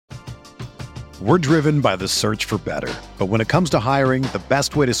We're driven by the search for better. But when it comes to hiring, the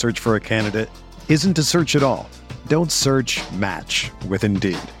best way to search for a candidate isn't to search at all. Don't search, match with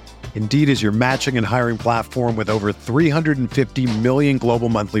Indeed. Indeed is your matching and hiring platform with over 350 million global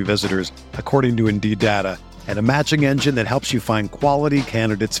monthly visitors, according to Indeed data, and a matching engine that helps you find quality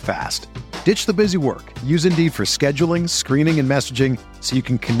candidates fast. Ditch the busy work. Use Indeed for scheduling, screening, and messaging so you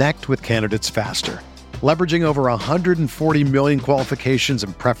can connect with candidates faster. Leveraging over 140 million qualifications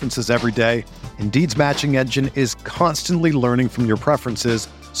and preferences every day, Indeed's matching engine is constantly learning from your preferences,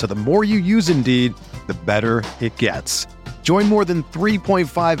 so the more you use Indeed, the better it gets. Join more than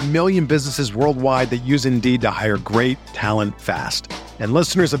 3.5 million businesses worldwide that use Indeed to hire great talent fast. And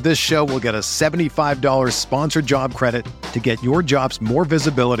listeners of this show will get a $75 sponsored job credit to get your jobs more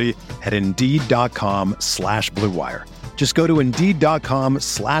visibility at Indeed.com/Blue Wire. Just go to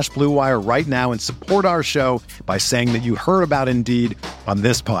Indeed.com/Blue Wire right now and support our show by saying that you heard about Indeed on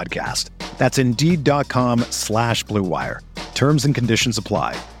this podcast. That's Indeed.com/Blue Wire. Terms and conditions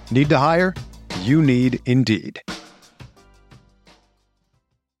apply. Need to hire? You need Indeed.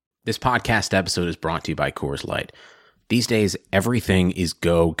 This podcast episode is brought to you by Coors Light. These days, everything is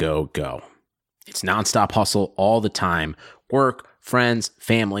go, go, go. It's nonstop hustle all the time. Work, friends,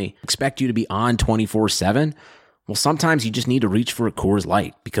 family expect you to be on 24/7. Well, sometimes you just need to reach for a Coors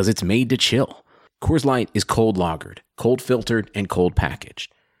Light because it's made to chill. Coors Light is cold lagered, cold filtered, and cold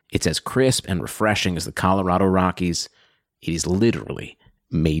packaged. It's as crisp and refreshing as the Colorado Rockies. It is literally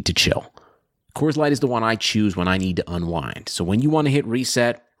made to chill. Coors Light is the one I choose when I need to unwind. So when you want to hit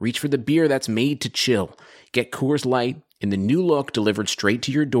reset, reach for the beer that's made to chill. Get Coors Light in the new look delivered straight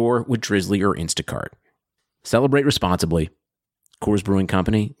to your door with Drizzly or Instacart. Celebrate responsibly. Coors Brewing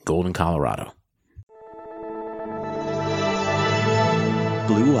Company, Golden, Colorado.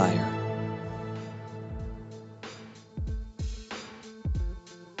 Blue Wire.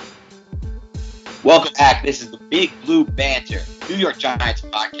 Welcome back. This is the Big Blue Banter, New York Giants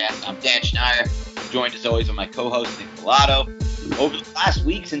podcast. I'm Dan Schneider, joined as always with my co-host Nick Pilato. Over the last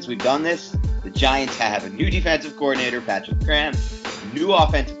week since we've done this, the Giants have a new defensive coordinator, Patrick Graham, new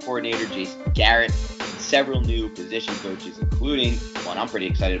offensive coordinator, Jason Garrett, and several new position coaches, including one I'm pretty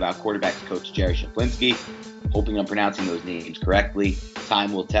excited about, quarterbacks coach Jerry Shaplinski. Hoping I'm pronouncing those names correctly.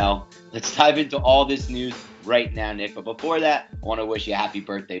 Time will tell. Let's dive into all this news right now, Nick. But before that, I want to wish you a happy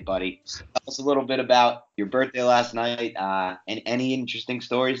birthday, buddy. Tell us a little bit about your birthday last night and any interesting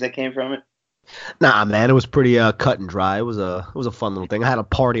stories that came from it. Nah, man, it was pretty cut and dry. It was a fun little thing. I had a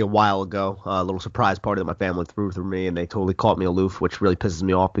party a while ago, a little surprise party that my family threw for me, and they totally caught me aloof, which really pisses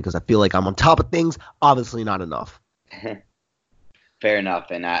me off because I feel like I'm on top of things. Obviously not enough. Fair enough.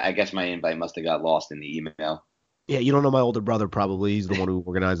 And I guess my invite must have got lost in the email. Yeah, you don't know my older brother probably. He's the one who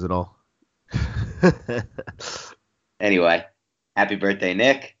organized it all. Anyway, happy birthday,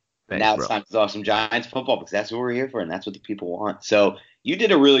 Nick. Thanks, now it's bro. time to talk some Giants football because that's what we're here for and that's what the people want. So you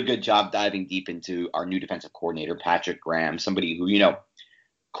did a really good job diving deep into our new defensive coordinator, Patrick Graham, somebody who,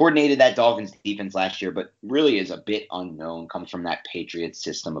 coordinated that Dolphins defense last year, but really is a bit unknown, comes from that Patriots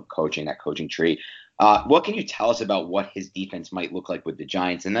system of coaching, that coaching tree. What can you tell us about what his defense might look like with the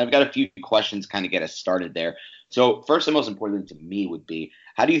Giants? And I've got a few questions kind of get us started there. So first and most important to me would be,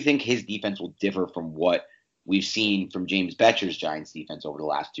 how do you think his defense will differ from what we've seen from James Bettcher's Giants defense over the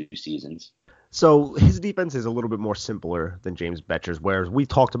last 2 seasons? So his defense is a little bit more simpler than James Bettcher's, whereas we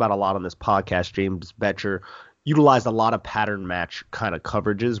talked about a lot on this podcast. James Bettcher utilized a lot of pattern match kind of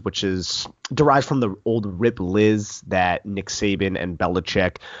coverages, which is derived from the old Rip Liz that Nick Saban and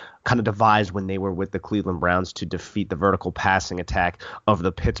Belichick kind of devised when they were with the Cleveland Browns to defeat the vertical passing attack of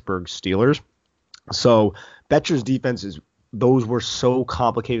the Pittsburgh Steelers. So Bettcher's defenses, those were so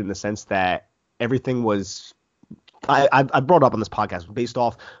complicated in the sense that everything was I brought up on this podcast based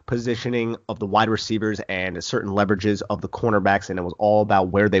off positioning of the wide receivers and certain leverages of the cornerbacks, and it was all about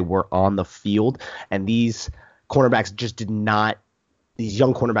where they were on the field. And these young cornerbacks just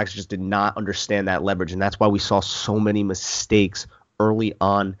did not understand that leverage, and that's why we saw so many mistakes early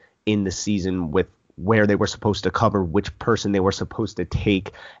on in the season with where they were supposed to cover, which person they were supposed to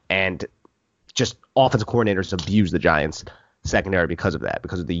take, and just offensive coordinators abused the Giants secondary because of that,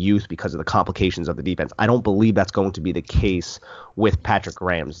 because of the youth, because of the complications of the defense. I don't believe that's going to be the case with Patrick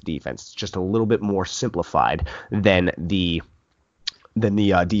Graham's defense. It's just a little bit more simplified than the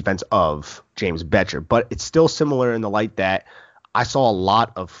defense of James Bettcher, but it's still similar in the light that I saw a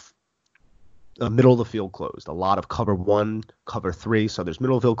lot of middle of the field closed, a lot of cover 1, cover 3. So there's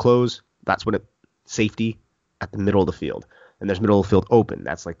middle of the field closed. That's when safety at the middle of the field. And there's middle of the field open.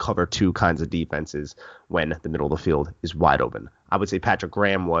 That's like cover 2 kinds of defenses when the middle of the field is wide open. I would say Patrick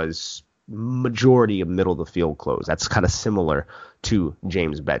Graham was majority of middle of the field closed. That's kind of similar to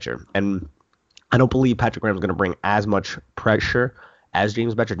James Bettcher. And I don't believe Patrick Graham's going to bring as much pressure as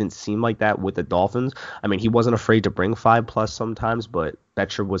James Bettcher. Didn't seem like that with the Dolphins. I mean, he wasn't afraid to bring 5+ sometimes, but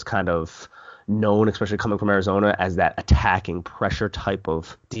Bettcher was kind of known, especially coming from Arizona, as that attacking pressure type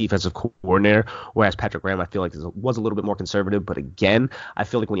of defensive coordinator, whereas Patrick Graham, I feel like, was a little bit more conservative. But again, I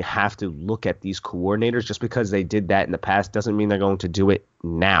feel like when you have to look at these coordinators, just because they did that in the past doesn't mean they're going to do it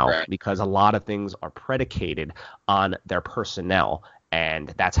now, right? Because a lot of things are predicated on their personnel,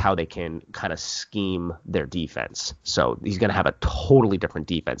 and that's how they can kind of scheme their defense. So he's going to have a totally different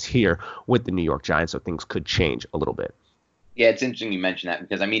defense here with the New York Giants, so things could change a little bit. Yeah, it's interesting you mention that,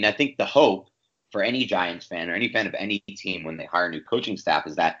 because, I mean, I think the hope for any Giants fan or any fan of any team when they hire a new coaching staff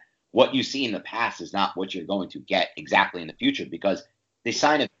is that what you see in the past is not what you're going to get exactly in the future, because the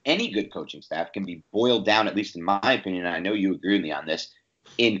sign of any good coaching staff can be boiled down, at least in my opinion, and I know you agree with me on this,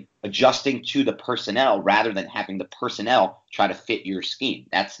 in adjusting to the personnel rather than having the personnel try to fit your scheme.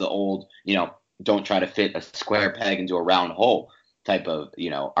 That's the old, don't try to fit a square peg into a round hole type of,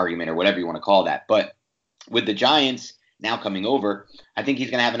 argument or whatever you want to call that. But with the Giants now coming over, I think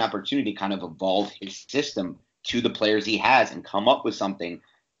he's going to have an opportunity to kind of evolve his system to the players he has and come up with something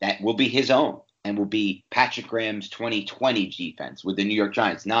that will be his own and will be Patrick Graham's 2020 defense with the New York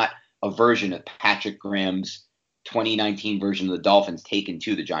Giants, not a version of Patrick Graham's 2019 version of the Dolphins taken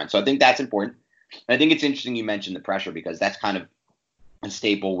to the Giants. So I think that's important. And I think it's interesting you mentioned the pressure, because that's kind of a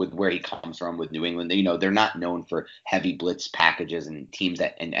staple with where he comes from with New England. They're not known for heavy blitz packages and teams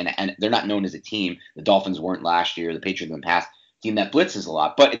that and they're not known as a team. The Dolphins weren't last year. The Patriots in the past, team that blitzes a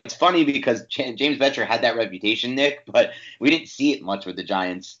lot. But it's funny because James Bettcher had that reputation, Nick, but we didn't see it much with the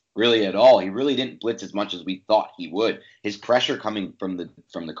Giants really at all. He really didn't blitz as much as we thought he would. His pressure coming from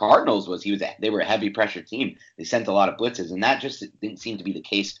the Cardinals was they were a heavy pressure team. They sent a lot of blitzes, and that just didn't seem to be the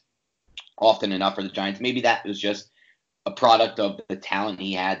case often enough for the Giants. Maybe that was just a product of the talent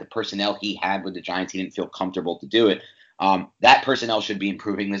he had, the personnel he had with the Giants. He didn't feel comfortable to do it. That personnel should be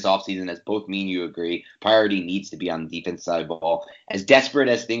improving this offseason, as both me and you agree. Priority needs to be on the defense side of the ball. As desperate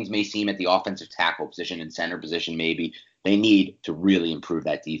as things may seem at the offensive tackle position and center position, maybe, they need to really improve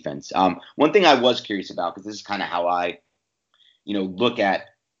that defense. One thing I was curious about, because this is kind of how I, look at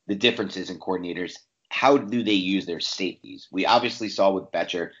the differences in coordinators, how do they use their safeties? We obviously saw with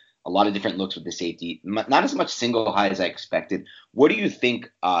Bettcher a lot of different looks with the safety, not as much single high as I expected. What do you think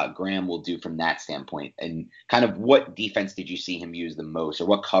Graham will do from that standpoint? And kind of what defense did you see him use the most, or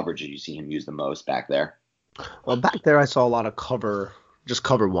what coverage did you see him use the most back there? Well, back there I saw a lot of cover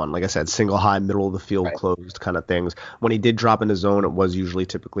one. Like I said, single high, middle of the field, right, closed kind of things. When he did drop in the zone, it was usually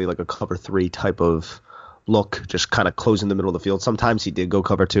typically like a cover 3 type of look, just kind of closing the middle of the field. Sometimes he did go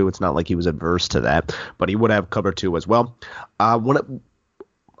cover 2. It's not like he was adverse to that, but he would have cover 2 as well.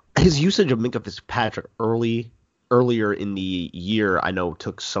 His usage of Minkah Fitzpatrick earlier in the year, I know,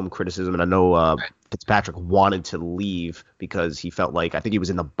 took some criticism, and I know Fitzpatrick wanted to leave because he felt like, I think he was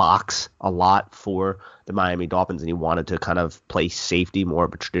in the box a lot for the Miami Dolphins, and he wanted to kind of play safety, more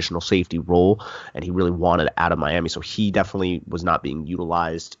of a traditional safety role, and he really wanted out of Miami. So he definitely was not being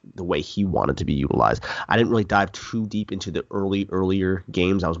utilized the way he wanted to be utilized. I didn't really dive too deep into the earlier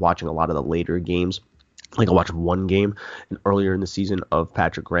games. I was watching a lot of the later games. Like I watched one game earlier in the season of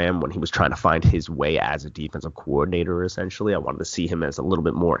Patrick Graham when he was trying to find his way as a defensive coordinator, essentially. I wanted to see him as a little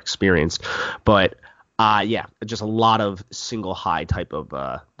bit more experienced. But, just a lot of single high type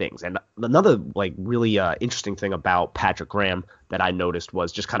of things. And another really interesting thing about Patrick Graham that I noticed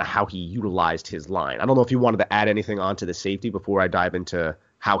was just kind of how he utilized his line. I don't know if you wanted to add anything onto the safety before I dive into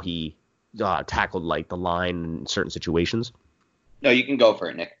how he tackled the line in certain situations. No, you can go for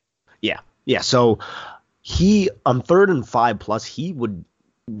it, Nick. Yeah. So he, on 3rd and 5+, he would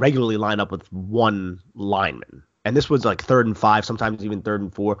regularly line up with one lineman. And this was 3rd and 5, sometimes even 3rd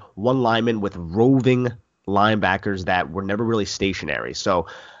and 4, one lineman with roving linebackers that were never really stationary. So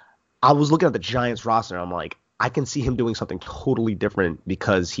I was looking at the Giants roster, and I'm like, I can see him doing something totally different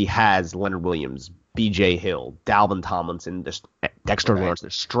because he has Leonard Williams, B.J. Hill, Dalvin Tomlinson, Dexter Lawrence.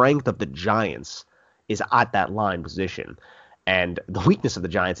 The strength of the Giants is at that line position. And the weakness of the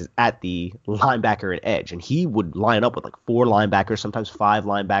Giants is at the linebacker and edge. And he would line up with 4 linebackers, sometimes 5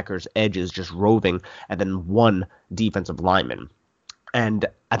 linebackers, edges, just roving, and then 1 defensive lineman. And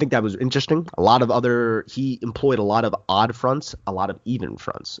I think that was interesting. He employed a lot of odd fronts, a lot of even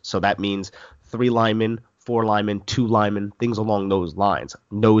fronts. So that means 3 linemen, 4 linemen, 2 linemen, things along those lines.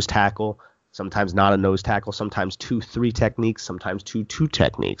 Nose tackle, sometimes not a nose tackle, sometimes 2-3 techniques, sometimes 2-2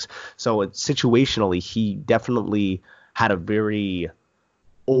 techniques. So situationally, he definitely had a very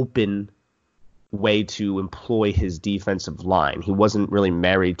open way to employ his defensive line. He wasn't really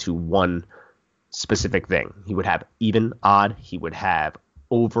married to one specific thing. He would have even, odd. He would have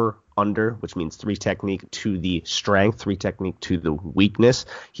over, under, which means 3 technique to the strength, 3 technique to the weakness.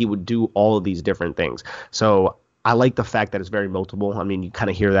 He would do all of these different things. So I like the fact that it's very multiple. I mean, you kind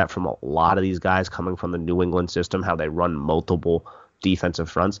of hear that from a lot of these guys coming from the New England system, how they run multiple defensive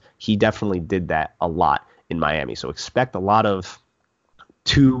fronts. He definitely did that a lot in Miami. So expect a lot of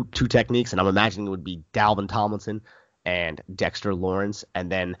two techniques, and I'm imagining it would be Dalvin Tomlinson and Dexter Lawrence.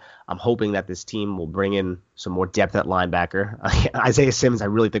 And then I'm hoping that this team will bring in some more depth at linebacker. Isaiah Simmons, I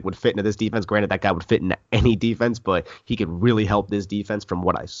really think, would fit into this defense. Granted, that guy would fit into any defense, but he could really help this defense from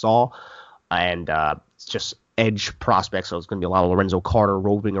what I saw. And it's just edge prospects, so it's going to be a lot of Lorenzo Carter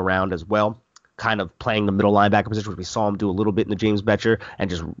roving around as well, kind of playing the middle linebacker position, which we saw him do a little bit in the James Bettcher, and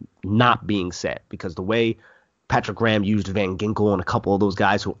just not being set, because the way Patrick Graham used Van Ginkel and a couple of those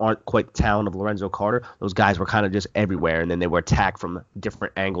guys who aren't quite the talent of Lorenzo Carter, those guys were kind of just everywhere, and then they were attacked from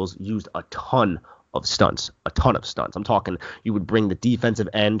different angles, used a ton of stunts. I'm talking you would bring the defensive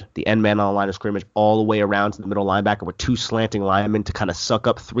end, the end man on the line of scrimmage, all the way around to the middle linebacker with 2 slanting linemen to kind of suck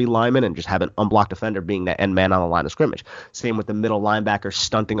up 3 linemen and just have an unblocked defender being that end man on the line of scrimmage. Same with the middle linebacker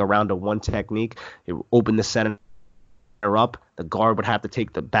stunting around to 1 technique. It would open the center up. The guard would have to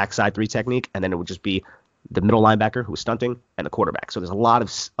take the backside 3 technique, and then it would just be the middle linebacker who was stunting and the quarterback. So there's a lot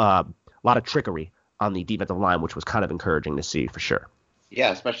of trickery on the defensive line, which was kind of encouraging to see for sure.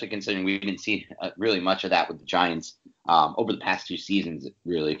 Yeah, especially considering we didn't see really much of that with the Giants over the past 2 seasons.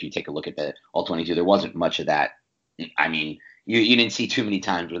 Really, if you take a look at the All-22, there wasn't much of that. I mean, you didn't see too many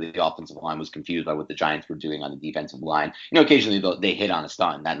times where the offensive line was confused by what the Giants were doing on the defensive line. Occasionally they hit on a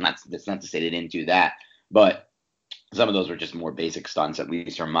stunt. That's not to say they didn't do that, but some of those were just more basic stunts, at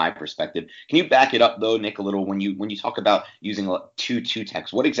least from my perspective. Can you back it up, though, Nick, a little when you talk about using 2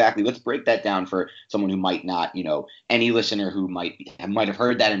 techs? What exactly? Let's break that down for someone who might not, any listener who might have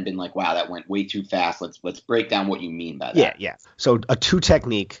heard that and been like, "Wow, that went way too fast." Let's break down what you mean by that. Yeah. So a 2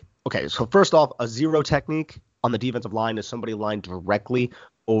 technique. Okay, so first off, a 0 technique on the defensive line is somebody lined directly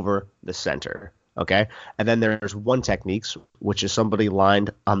over the center. Okay, and then there's 1 technique, which is somebody lined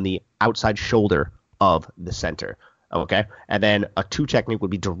on the outside shoulder of the center. Okay, and then a 2 technique would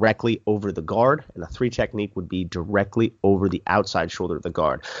be directly over the guard, and a 3 technique would be directly over the outside shoulder of the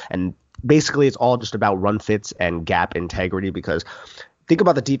guard. And basically, it's all just about run fits and gap integrity, because think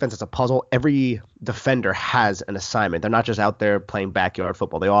about the defense as a puzzle. Every defender has an assignment. They're not just out there playing backyard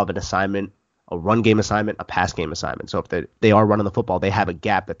football. They all have an assignment, a run game assignment, a pass game assignment. So if they are running the football, they have a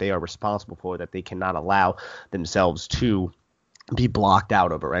gap that they are responsible for, that they cannot allow themselves to be blocked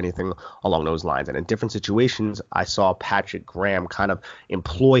out of or anything along those lines. And in different situations, I saw Patrick Graham kind of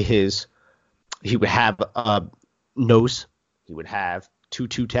employ he would have a nose, he would have 2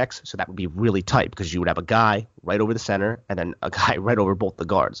 techs, so that would be really tight, because you would have a guy right over the center and then a guy right over both the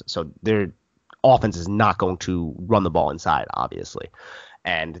guards. So their offense is not going to run the ball inside, obviously.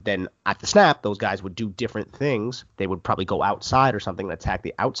 And then at the snap, those guys would do different things. They would probably go outside or something and attack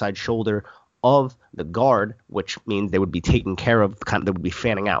the outside shoulder of the guard, which means they would be taken care of, they would be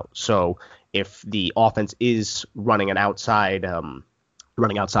fanning out. So if the offense is running an outside, a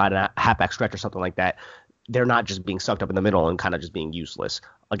halfback stretch or something like that, they're not just being sucked up in the middle and kind of just being useless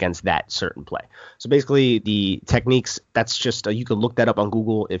against that certain play. So basically the techniques, that's just, you can look that up on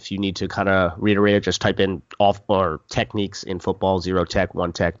Google if you need to kind of reiterate it. Just type in off or techniques in football, 0 tech,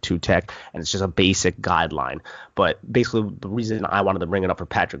 1 tech, 2 tech, and it's just a basic guideline. But basically the reason I wanted to bring it up for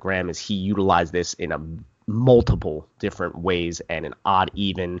Patrick Graham is he utilized this in a multiple different ways and in odd,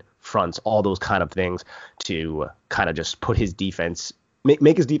 even fronts, all those kind of things to kind of just put his defense,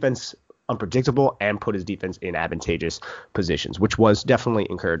 make his defense unpredictable and put his defense in advantageous positions, which was definitely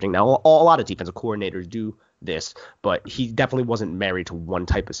encouraging. Now, a lot of defensive coordinators do this, but he definitely wasn't married to one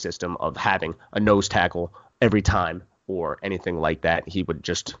type of system of having a nose tackle every time or anything like that. He would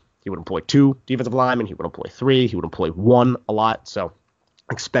employ 2 defensive linemen. He would employ 3. He would employ 1 a lot. So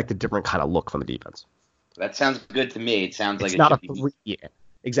expect a different kind of look from the defense. That sounds good to me. It sounds like it's not a 3. Yeah.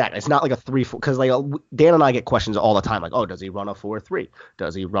 Exactly. It's not like a 3-4, because Dan and I get questions all the time, like, oh, does he run a 4-3?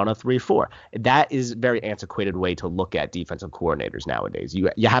 Does he run a 3-4? That is a very antiquated way to look at defensive coordinators nowadays.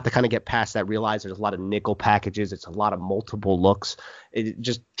 You have to kind of get past that, realize there's a lot of nickel packages. It's a lot of multiple looks.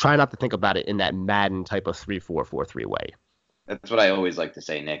 Just try not to think about it in that Madden type of 3-4, 4-3 way. That's what I always like to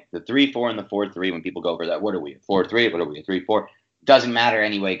say, Nick. The 3-4 and the 4-3, when people go over that, what are we, a 4-3? What are we, a 3-4? Doesn't matter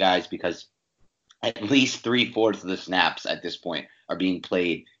anyway, guys, because at least 3/4 of the snaps at this point are being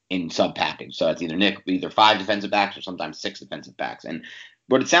played in sub package. So it's either 5 defensive backs or sometimes 6 defensive backs. And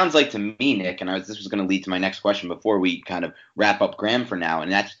what it sounds like to me, Nick, and this was going to lead to my next question before we kind of wrap up Graham for now,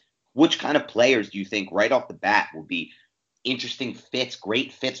 and that's, which kind of players do you think right off the bat will be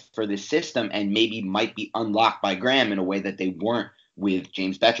great fits for this system, and maybe might be unlocked by Graham in a way that they weren't with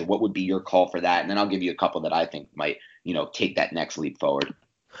James Bettcher. What would be your call for that? And then I'll give you a couple that I think might, take that next leap forward.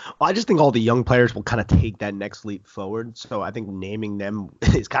 Well, I just think all the young players will kind of take that next leap forward. So I think naming them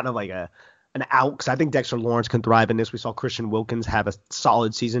is kind of like an out, because I think Dexter Lawrence can thrive in this. We saw Christian Wilkins have a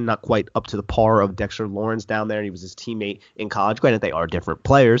solid season, not quite up to the par of Dexter Lawrence down there. He was his teammate in college. Granted, they are different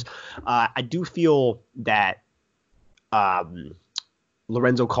players. I do feel that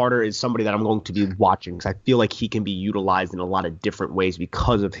Lorenzo Carter is somebody that I'm going to be watching, because I feel like he can be utilized in a lot of different ways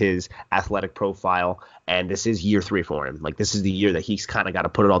because of his athletic profile. And this is year 3 for him. Like, this is the year that he's kind of got to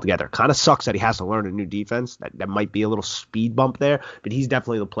put it all together. Kind of sucks that he has to learn a new defense. That might be a little speed bump there, but he's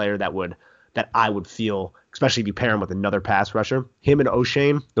definitely the player that I would feel, especially if you pair him with another pass rusher. Him and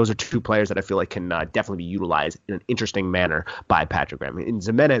O'Shane, those are two players that I feel like can definitely be utilized in an interesting manner by Patrick Graham. And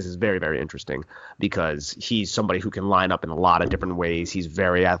Zimenez is very, very interesting because he's somebody who can line up in a lot of different ways. He's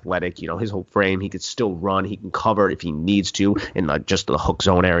very athletic. His whole frame, he could still run. He can cover if he needs to in just the hook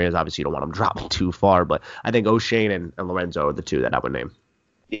zone areas. Obviously, you don't want him dropping too far, but I think O'Shane and Lorenzo are the two that I would name.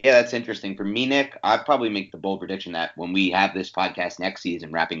 Yeah, that's interesting. For me, Nick, I'd probably make the bold prediction that when we have this podcast next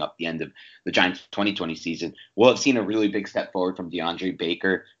season, wrapping up the end of the Giants 2020 season, we'll have seen a really big step forward from DeAndre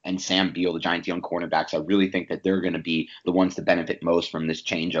Baker and Sam Beal, the Giants' young cornerbacks. I really think that they're going to be the ones to benefit most from this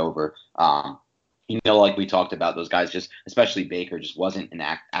changeover. Like we talked about, those guys especially Baker, just wasn't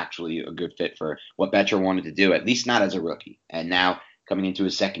actually a good fit for what Bettcher wanted to do, at least not as a rookie. And now, coming into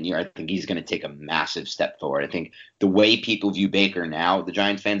his second year, I think he's going to take a massive step forward. I think the way people view Baker now, the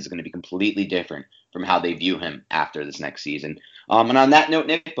Giants fans, is going to be completely different from how they view him after this next season. And on that note,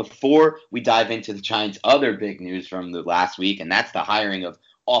 Nick, before we dive into the Giants' other big news from the last week, and that's the hiring of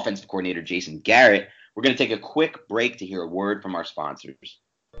offensive coordinator Jason Garrett, we're going to take a quick break to hear a word from our sponsors.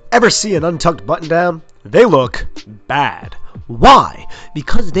 Ever see an untucked button down? They look bad. Why?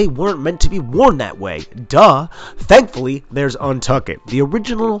 Because they weren't meant to be worn that way. Duh. Thankfully, there's Untuck It, the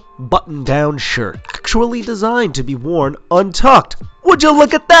original button-down shirt, actually designed to be worn untucked. Would you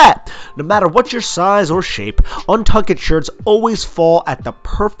look at that? No matter what your size or shape, Untuck It shirts always fall at the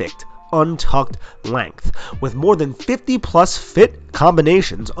perfect untucked length. With more than 50 plus fit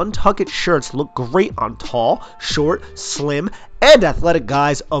combinations, Untuck It shirts look great on tall, short, slim, and athletic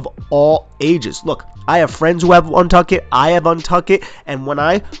guys of all ages. Look, I have friends who have Untuck It, I have Untuck It, and when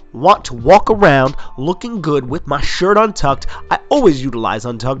I want to walk around looking good with my shirt untucked, I always utilize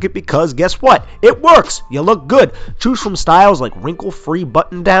Untuck It because guess what? It works! You look good. Choose from styles like wrinkle-free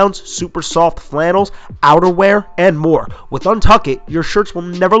button-downs, super soft flannels, outerwear, and more. With Untuck It, your shirts will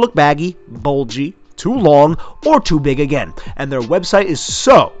never look baggy, bulgy, too long, or too big again. And their website is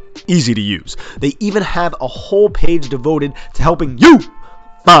so easy to use. They even have a whole page devoted to helping you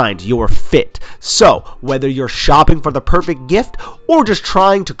find your fit. So, whether you're shopping for the perfect gift or just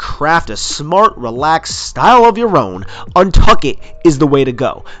trying to craft a smart, relaxed style of your own, Untuck It is the way to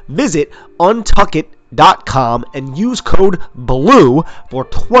go. Visit untuckit.com and use code BLUE for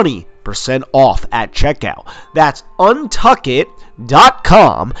 20% off at checkout. That's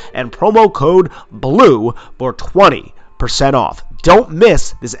untuckit.com and promo code BLUE for 20% off. Don't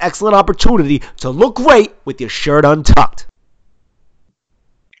miss this excellent opportunity to look great with your shirt untucked.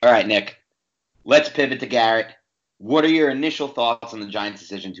 All right, Nick, let's pivot to Garrett. What are your initial thoughts on the Giants'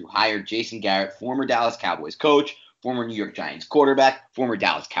 decision to hire Jason Garrett, former Dallas Cowboys coach, former New York Giants quarterback, former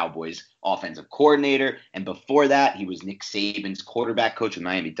Dallas Cowboys offensive coordinator, and before that, he was Nick Saban's quarterback coach with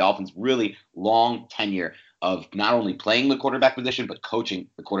Miami Dolphins. Really long tenure of not only playing the quarterback position, but coaching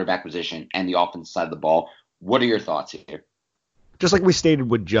the quarterback position and the offensive side of the ball. What are your thoughts here? Just like we stated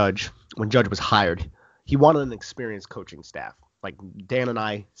with Judge, when Judge was hired, he wanted an experienced coaching staff. Like Dan and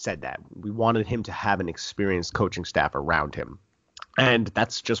I said that. We wanted him to have an experienced coaching staff around him. And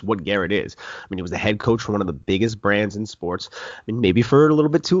that's just what Garrett is. I mean, he was the head coach for one of the biggest brands in sports. I mean, maybe for a little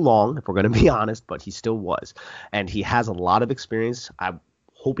bit too long, if we're going to be honest, but he still was. And he has a lot of experience. I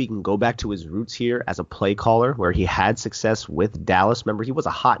hope he can go back to his roots here as a play caller where he had success with Dallas. Remember, he was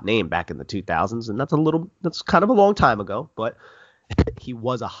a hot name back in the 2000s, and that's kind of a long time ago, but he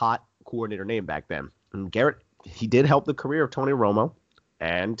was a hot coordinator name back then. And Garrett, he did help the career of Tony Romo,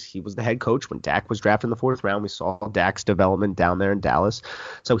 and he was the head coach when Dak was drafted in the 4th round. We saw Dak's development down there in Dallas.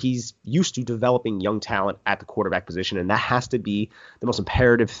 So he's used to developing young talent at the quarterback position, and that has to be the most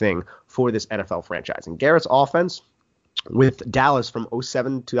imperative thing for this NFL franchise. And Garrett's offense with Dallas from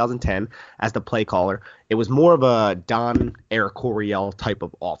 07 2010 as the play caller, it was more of a Don Eric Coryell type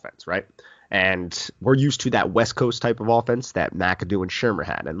of offense, right? And we're used to that West Coast type of offense that McAdoo and Shermer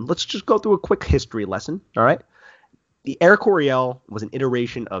had. And let's just go through a quick history lesson, all right? the Air Coryell was an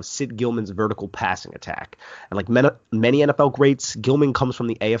iteration of Sid Gilman's vertical passing attack. And like many NFL greats, Gilman comes from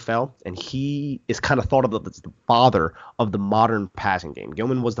the AFL, and he is kind of thought of as the father of the modern passing game.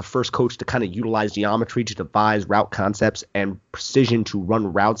 Gilman was the first coach to kind of utilize geometry to devise route concepts and precision to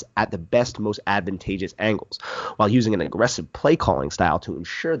run routes at the best, most advantageous angles, while using an aggressive play calling style to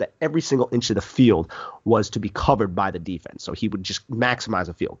ensure that every single inch of the field was to be covered by the defense. So he would just maximize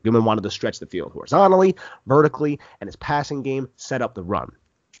the field. Gilman wanted to stretch the field horizontally, vertically, and his passing game set up the run.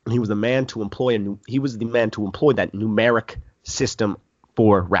 And he was the man to employ that numeric system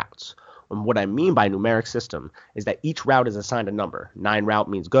for routes. And what I mean by numeric system is that each route is assigned a number. 9 route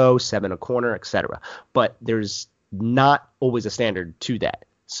means go, 7 a corner, etc. But there's not always a standard to that.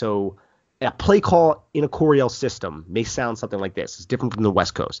 So a play call in a Coryell system may sound something like this. It's different from the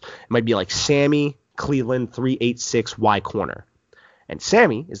West Coast. It might be like Sammy, Cleveland, 3-8-6, Y corner. And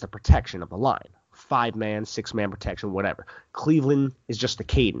Sammy is the protection of the line. 5-man, 6-man protection, whatever. Cleveland is just the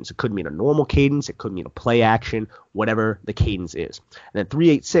cadence. It could mean a normal cadence. It could mean a play action, whatever the cadence is. And then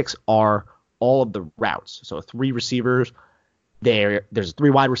 3-8-6 are all of the routes. So 3 receivers, there's 3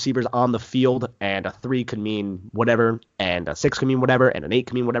 wide receivers on the field, and a 3 could mean whatever, and a 6 could mean whatever, and an 8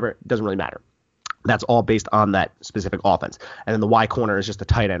 could mean whatever. It doesn't really matter. That's all based on that specific offense. And then the Y corner is just a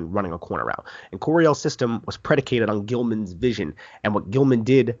tight end running a corner route. And Coryell's system was predicated on Gilman's vision and what Gilman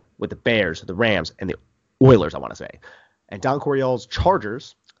did with the Bears, the Rams, and the Oilers, I want to say. And Don Coryell's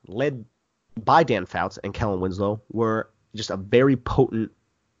Chargers, led by Dan Fouts and Kellen Winslow, were just a very potent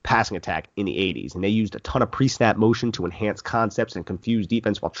passing attack in the 80s. And they used a ton of pre-snap motion to enhance concepts and confuse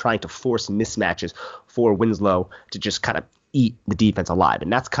defense while trying to force mismatches for Winslow to just kind of eat the defense alive.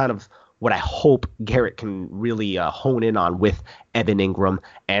 And that's kind of what I hope Garrett can really hone in on with Evan Ingram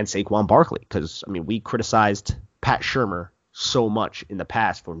and Saquon Barkley. Because, I mean, we criticized Pat Shurmur so much in the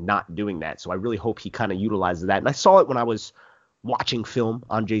past for not doing that. So I really hope he kind of utilizes that. And I saw it when I was watching film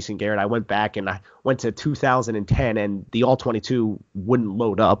on Jason Garrett. I went back and I went to 2010 and the All-22 wouldn't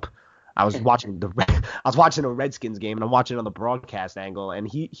load up. I was watching a Redskins game, and I'm watching it on the broadcast angle, and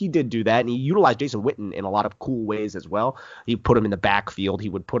he did do that, and he utilized Jason Witten in a lot of cool ways as well. He put him in the backfield. He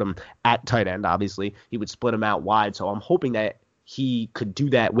would put him at tight end, obviously. He would split him out wide, so I'm hoping that he could do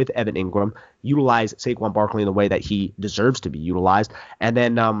that with Evan Ingram, utilize Saquon Barkley in the way that he deserves to be utilized, and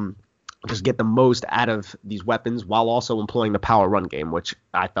then just get the most out of these weapons while also employing the power run game, which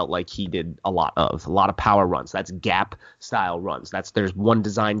I felt like he did a lot of power runs. That's gap style runs. There's one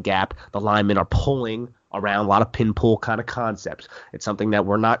design gap. The linemen are pulling around, a lot of pin pull kind of concepts. It's something that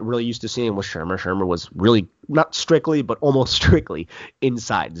we're not really used to seeing with Shurmur. Shurmur was really not strictly, but almost strictly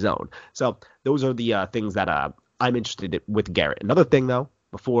inside zone. So those are the things that I'm interested in with Garrett. Another thing though,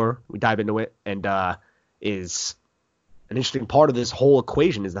 before we dive into it, and is an interesting part of this whole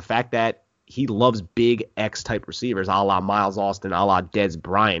equation is the fact that he loves big X-type receivers, a la Miles Austin, a la Dez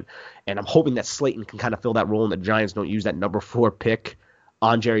Bryant. And I'm hoping that Slayton can kind of fill that role and the Giants don't use that number 4 pick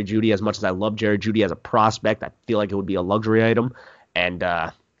on Jerry Jeudy. As much as I love Jerry Jeudy as a prospect, I feel like it would be a luxury item. And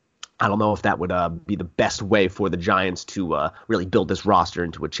I don't know if that would be the best way for the Giants to really build this roster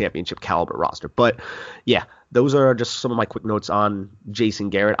into a championship caliber roster. But, yeah, those are just some of my quick notes on Jason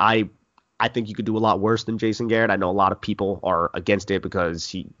Garrett. I think you could do a lot worse than Jason Garrett. I know a lot of people are against it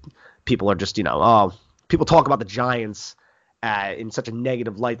because people are just, people talk about the Giants in such a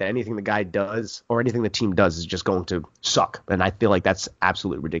negative light that anything the guy does or anything the team does is just going to suck. And I feel like that's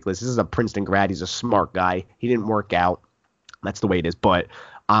absolutely ridiculous. This is a Princeton grad. He's a smart guy. He didn't work out. That's the way it is. But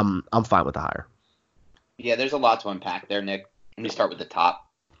I'm fine with the hire. Yeah, there's a lot to unpack there, Nick. Let me start with the top.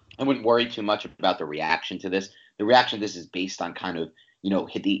 I wouldn't worry too much about the reaction to this. The reaction to this is based on kind of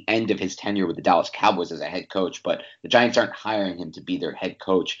hit the end of his tenure with the Dallas Cowboys as a head coach, but the Giants aren't hiring him to be their head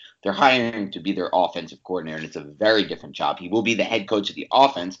coach. They're hiring him to be their offensive coordinator, and it's a very different job. He will be the head coach of the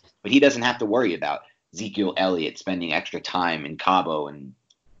offense, but he doesn't have to worry about Ezekiel Elliott spending extra time in Cabo and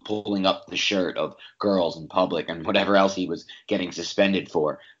pulling up the shirt of girls in public and whatever else he was getting suspended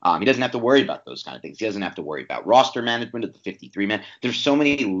for. He doesn't have to worry about those kind of things. He doesn't have to worry about roster management of the 53-man. There's so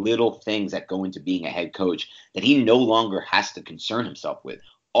many little things that go into being a head coach that he no longer has to concern himself with.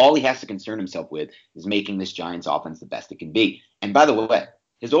 All he has to concern himself with is making this Giants offense the best it can be. And by the way,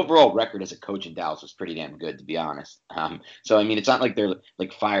 his overall record as a coach in Dallas was pretty damn good, to be honest. So, I mean, it's not like they're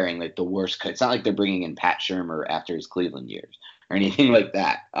like firing like the worst. It's not like they're bringing in Pat Shurmur after his Cleveland years or anything like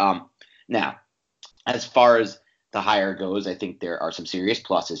that. Now, as far as the hire goes, I think there are some serious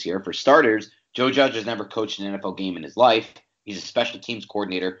pluses here. For starters, Joe Judge has never coached an NFL game in his life. He's a special teams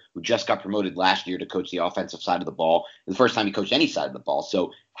coordinator who just got promoted last year to coach the offensive side of the ball. The first time he coached any side of the ball.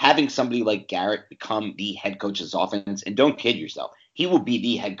 So having somebody like Garrett become the head coach of his offense, and don't kid yourself, he will be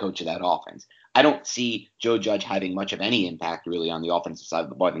the head coach of that offense. I don't see Joe Judge having much of any impact really on the offensive side of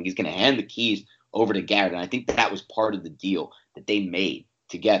the ball. I think he's going to hand the keys over to Garrett, and I think that was part of the deal that they made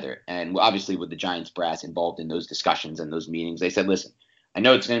together. And obviously with the Giants brass involved in those discussions and those meetings, they said, listen, I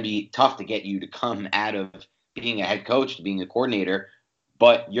know it's going to be tough to get you to come out of being a head coach to being a coordinator,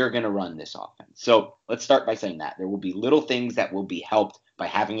 but you're going to run this offense. So let's start by saying that. There will be little things that will be helped by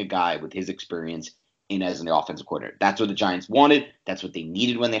having a guy with his experience in as an offensive coordinator. That's what the Giants wanted. That's what they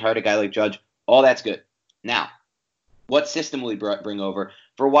needed when they hired a guy like Judge. All that's good. Now, what system will he bring over?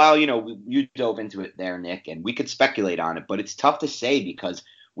 For a while, you dove into it there, Nick, and we could speculate on it, but it's tough to say because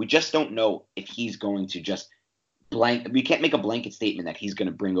we just don't know if he's going to just we can't make a blanket statement that he's going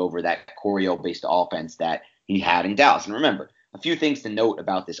to bring over that Coryell-based offense that he had in Dallas. And remember, a few things to note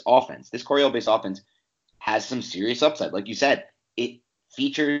about this offense. This Coryell-based offense has some serious upside. Like you said, it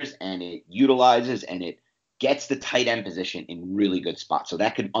features and it utilizes and it gets the tight end position in really good spots. So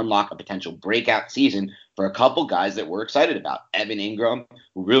that could unlock a potential breakout season for a couple guys that we're excited about. Evan Ingram,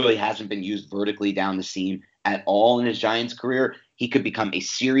 who really hasn't been used vertically down the seam at all in his Giants career. He could become a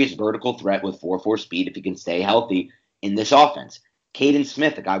serious vertical threat with 4.4 speed if he can stay healthy in this offense. Caden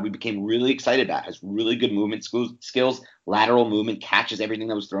Smith, a guy we became really excited about, has really good movement skills, lateral movement, catches everything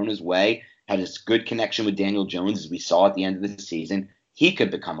that was thrown his way, had a good connection with Daniel Jones as we saw at the end of the season. He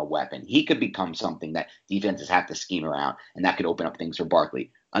could become a weapon. He could become something that defenses have to scheme around, and that could open up things for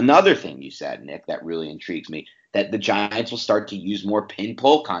Barkley. Another thing you said, Nick, that really intrigues me, that the Giants will start to use more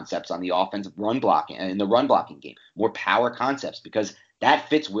pin-pull concepts on the offensive run blocking in the run blocking game, more power concepts, because that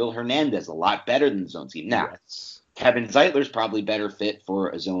fits Will Hernandez a lot better than the zone scheme. Now, Kevin Zeitler's probably better fit for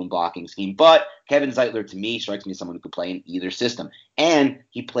a zone blocking scheme, but Kevin Zeitler, to me, strikes me as someone who could play in either system. And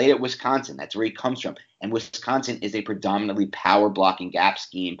he played at Wisconsin. That's where he comes from. And Wisconsin is a predominantly power blocking gap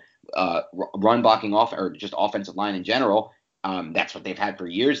scheme, run blocking off, or just offensive line in general. That's what they've had for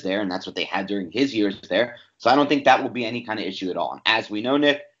years there, and that's what they had during his years there. So I don't think that will be any kind of issue at all. And as we know,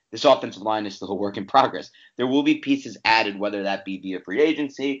 Nick, this offensive line is still a work in progress. There will be pieces added, whether that be via free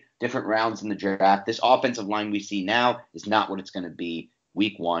agency, different rounds in the draft. This offensive line we see now is not what it's going to be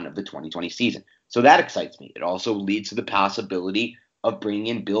week 1 of the 2020 season. So that excites me. It also leads to the possibility of bringing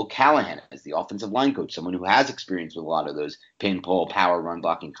in Bill Callahan as the offensive line coach, someone who has experience with a lot of those pin, pull, power, run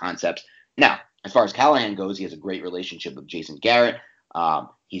blocking concepts. Now, as far as Callahan goes, he has a great relationship with Jason Garrett.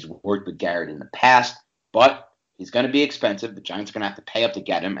 He's worked with Garrett in the past, but he's going to be expensive. The Giants are going to have to pay up to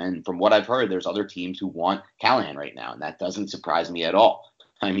get him. And from what I've heard, there's other teams who want Callahan right now, and that doesn't surprise me at all.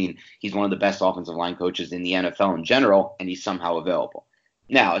 I mean, he's one of the best offensive line coaches in the NFL in general, and he's somehow available.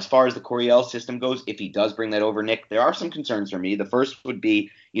 Now, as far as the Coryell system goes, if he does bring that over, Nick, there are some concerns for me. The first would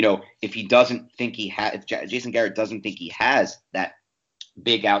be, if he doesn't think if Jason Garrett doesn't think he has that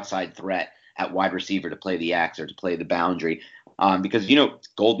big outside threat at wide receiver to play the X or to play the boundary. Because,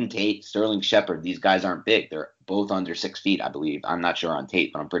 Golden Tate, Sterling Shepard, these guys aren't big. They're both under 6 feet, I believe. I'm not sure on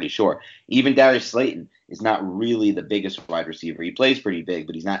Tate, but I'm pretty sure. Even Darius Slayton is not really the biggest wide receiver. He plays pretty big,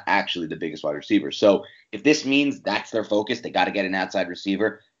 but he's not actually the biggest wide receiver. So if this means that's their focus, they got to get an outside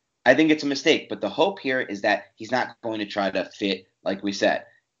receiver, I think it's a mistake. But the hope here is that he's not going to try to fit, like we said,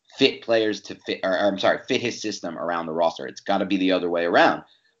 fit players to fit his system around the roster. It's got to be the other way around.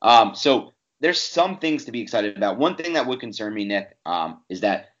 So there's some things to be excited about. One thing that would concern me, Nick, is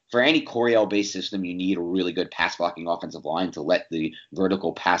that for any Coryell-based system, you need a really good pass-blocking offensive line to let the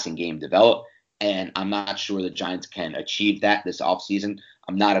vertical passing game develop. And I'm not sure the Giants can achieve that this offseason.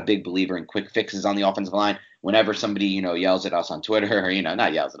 I'm not a big believer in quick fixes on the offensive line. Whenever somebody, yells at us on Twitter, or,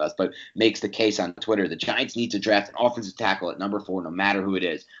 not yells at us, but makes the case on Twitter, the Giants need to draft an offensive tackle at number 4, no matter who it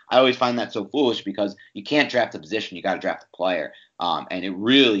is. I always find that so foolish because you can't draft a position, you got to draft a player. And it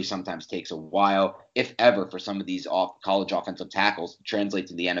really sometimes takes a while, if ever, for some of these college offensive tackles to translate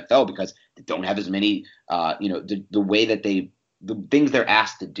to the NFL because they don't have as many, the way that the things they're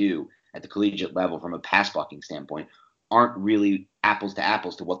asked to do at the collegiate level from a pass blocking standpoint aren't really apples to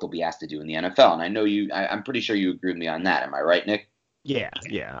apples to what they'll be asked to do in the NFL. And I know I'm pretty sure you agree with me on that. Am I right, Nick? Yeah.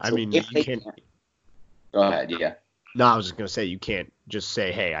 So you can't. Go ahead. Yeah. No, I was just going to say, you can't just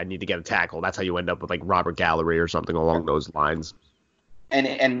say, hey, I need to get a tackle. That's how you end up with like Robert Gallery or something along those lines.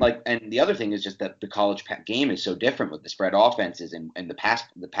 And the other thing is just that the college game is so different with the spread offenses and the pass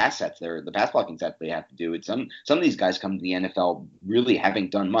sets, the pass blocking sets they have to do. It's some of these guys come to the NFL really having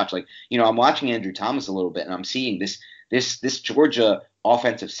done much. Like, I'm watching Andrew Thomas a little bit and I'm seeing this Georgia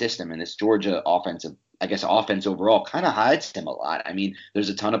offensive system and this Georgia offense overall kind of hides him a lot. I mean, there's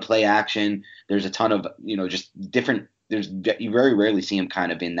a ton of play action. There's a ton of, just different. You very rarely see him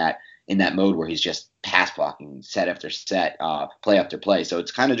kind of in that mode where he's just pass blocking set after set, play after play. So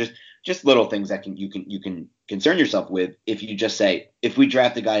it's kind of just just little things that you can concern yourself with if you just say, if we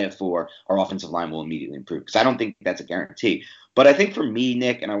draft a guy at 4, our offensive line will immediately improve. Because I don't think that's a guarantee. But I think for me,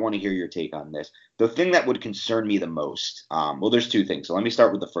 Nick, and I want to hear your take on this, the thing that would concern me the most, well, there's 2 things. So let me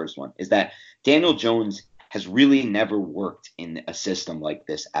start with the first one, is that Daniel Jones has really never worked in a system like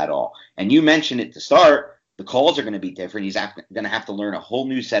this at all. And you mentioned it to start, the calls are going to be different. He's going to have to learn a whole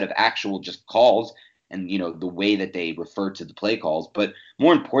new set of actual just calls and, the way that they refer to the play calls. But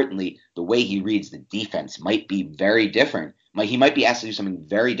more importantly, the way he reads the defense might be very different. He might be asked to do something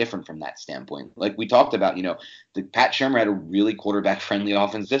very different from that standpoint. Like we talked about, the Pat Shurmur had a really quarterback-friendly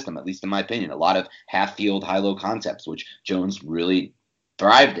offense system, at least in my opinion. A lot of half-field, high-low concepts, which Jones really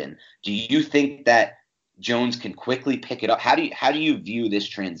thrived in. Do you think that Jones can quickly pick it up? How do you view this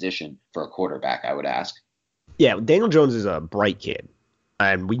transition for a quarterback, I would ask? Yeah, Daniel Jones is a bright kid,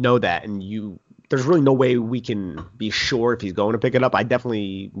 and we know that, and there's really no way we can be sure if he's going to pick it up. I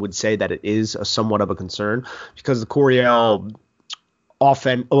definitely would say that it is somewhat of a concern because the Coryell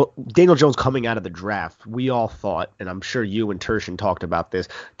offense, Daniel Jones coming out of the draft, we all thought, and I'm sure you and Tershin talked about this,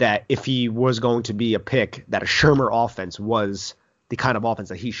 that if he was going to be a pick, that a Shurmur offense was the kind of offense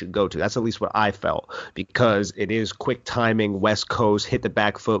that he should go to. That's at least what I felt, because it is quick timing, West Coast, hit the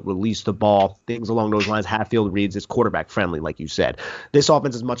back foot, release the ball, things along those lines, half-field reads. It's quarterback friendly, like you said. This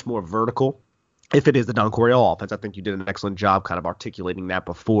offense is much more vertical. If it is the Don Coryell offense, I think you did an excellent job kind of articulating that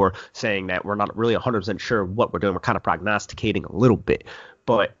before, saying that we're not really 100% sure what we're doing. We're kind of prognosticating a little bit.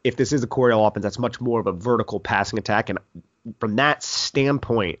 But if this is the Coryell offense, that's much more of a vertical passing attack. And from that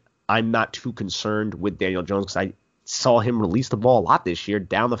standpoint, I'm not too concerned with Daniel Jones because I saw him release the ball a lot this year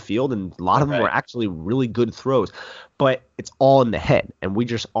down the field, and a lot of them were actually really good throws. But it's all in the head, and we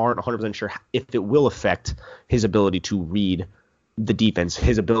just aren't 100% sure if it will affect his ability to read the defense,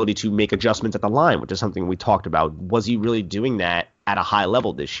 his ability to make adjustments at the line, which is something we talked about. Was he really doing that at a high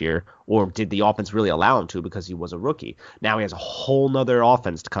level this year, or did the offense really allow him to because he was a rookie? Now he has a whole nother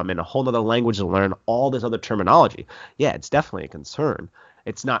offense to come in, a whole nother language to learn, all this other terminology. Yeah, it's definitely a concern.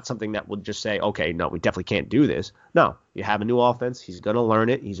 It's not something that would just say, okay, no, we definitely can't do this. No, you have a new offense. He's going to learn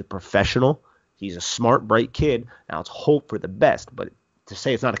it. He's a professional. He's a smart, bright kid. Now let's hope for the best. But to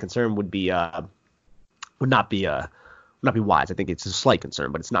say it's not a concern would not be wise. I think it's a slight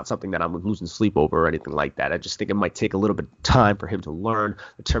concern, but it's not something that I'm losing sleep over or anything like that. I just think it might take a little bit of time for him to learn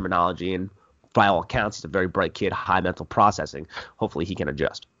the terminology. And by all accounts, he's a very bright kid, high mental processing. Hopefully he can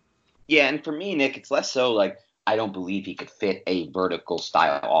adjust. Yeah, and for me, Nick, it's less so like I don't believe he could fit a vertical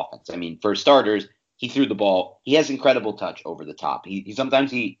style offense. I mean, for starters, he threw the ball. He has incredible touch over the top.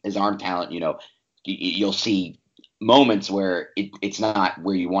 Sometimes his arm talent, you'll see moments where it's not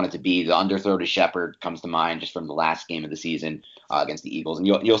where you want it to be. The underthrow to Shepard comes to mind just from the last game of the season against the Eagles. And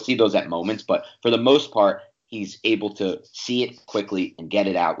you'll see those at moments. But for the most part, he's able to see it quickly and get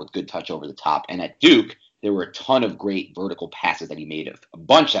it out with good touch over the top. And at Duke, there were a ton of great vertical passes that he made, a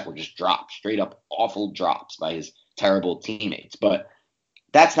bunch that were just drops, straight up awful drops by his terrible teammates. But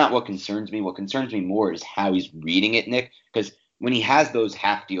that's not what concerns me. What concerns me more is how he's reading it, Nick, because when he has those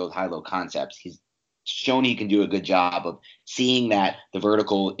half-field, high-low concepts, he's shown he can do a good job of seeing that the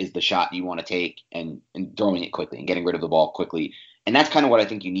vertical is the shot you want to take and throwing it quickly and getting rid of the ball quickly. And that's kind of what I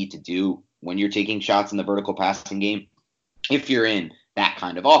think you need to do when you're taking shots in the vertical passing game if you're in that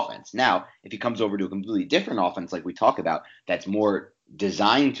kind of offense. Now, if he comes over to a completely different offense like we talk about that's more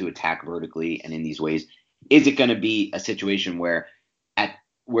designed to attack vertically and in these ways, is it going to be a situation where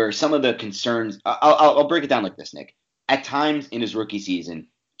some of the concerns – I'll break it down like this, Nick. At times in his rookie season,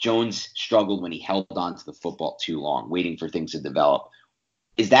 Jones struggled when he held on to the football too long, waiting for things to develop.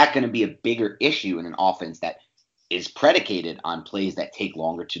 Is that going to be a bigger issue in an offense that is predicated on plays that take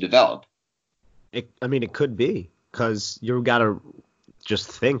longer to develop? It could be, because you've got to just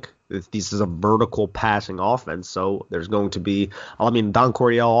think this is a vertical passing offense. So there's going to be, Don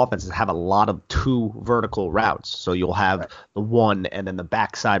Coryell offenses have a lot of 2 vertical routes. So you'll have the one and then the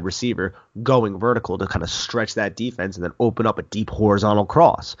backside receiver going vertical to kind of stretch that defense and then open up a deep horizontal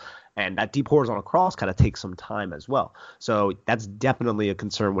cross. And that deep horizontal cross kind of takes some time as well. So that's definitely a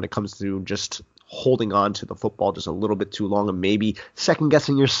concern when it comes to just holding on to the football just a little bit too long and maybe second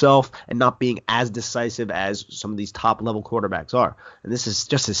guessing yourself and not being as decisive as some of these top level quarterbacks are. And this is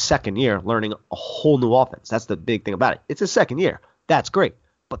just his second year learning a whole new offense. That's the big thing about it. It's his second year. That's great.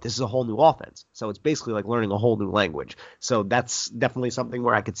 But this is a whole new offense. So it's basically like learning a whole new language. So that's definitely something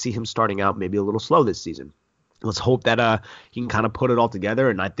where I could see him starting out maybe a little slow this season. Let's hope that he can kind of put it all together.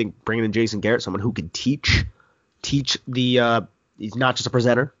 And I think bringing in Jason Garrett, someone who can teach the he's not just a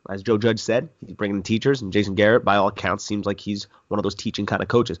presenter, as Joe Judge said. He's bringing in teachers, and Jason Garrett, by all accounts, seems like he's one of those teaching kind of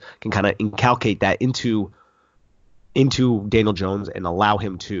coaches, can kind of inculcate that into Daniel Jones and allow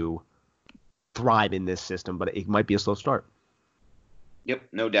him to thrive in this system, but it might be a slow start. Yep,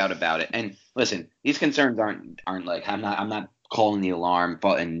 no doubt about it. And listen, these concerns aren't like I'm not calling the alarm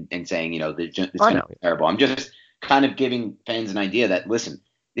button and saying, it's going to be terrible. I'm just kind of giving fans an idea that, listen,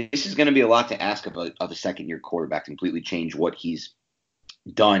 this is going to be a lot to ask of a second-year quarterback to completely change what he's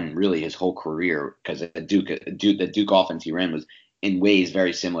done really his whole career, because the Duke offense he ran was in ways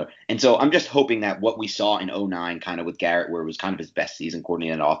very similar. And so I'm just hoping that what we saw in 2009 kind of with Garrett, where it was kind of his best season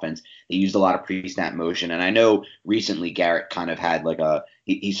coordinating an offense, they used a lot of pre-snap motion. And I know recently Garrett kind of had like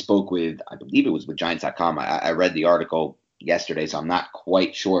he spoke with, I believe it was with Giants.com. I read the article yesterday, so I'm not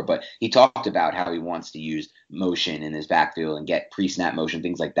quite sure, but he talked about how he wants to use motion in his backfield and get pre-snap motion,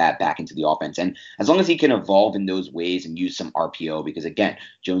 things like that, back into the offense. And as long as he can evolve in those ways and use some RPO, because again,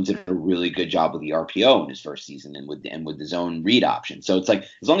 Jones did a really good job with the RPO in his first season and with the zone read option. So it's like,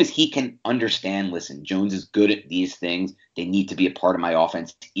 as long as he can understand, listen, Jones is good at these things, they need to be a part of my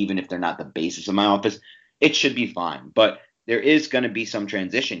offense, even if they're not the basis of my offense, it should be fine. But there is going to be some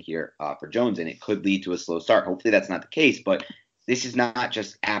transition here for Jones, and it could lead to a slow start. Hopefully that's not the case, but this is not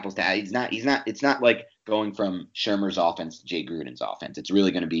just apples to apples. It's not like going from Shermer's offense to Jay Gruden's offense. It's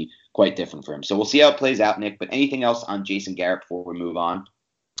really going to be quite different for him. So we'll see how it plays out, Nick. But anything else on Jason Garrett before we move on?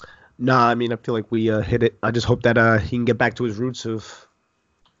 Nah, I mean, I feel like we hit it. I just hope that he can get back to his roots of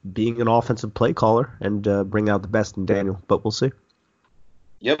being an offensive play caller and bring out the best in Daniel. But we'll see.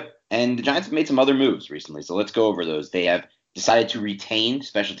 Yep. And the Giants have made some other moves recently, so let's go over those. They have decided to retain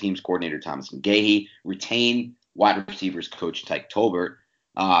special teams coordinator Thomas McGahee, retain wide receivers coach Tyke Tolbert.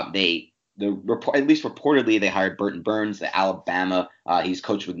 At least reportedly, they hired Burton Burns, the Alabama. He's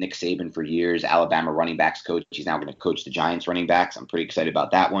coached with Nick Saban for years, Alabama running backs coach. He's now going to coach the Giants running backs. I'm pretty excited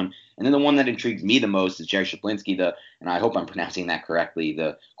about that one. And then the one that intrigues me the most is Jerry Shaplinsky, and I hope I'm pronouncing that correctly,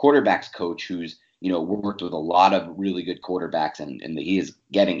 the quarterbacks coach who's worked with a lot of really good quarterbacks, and he's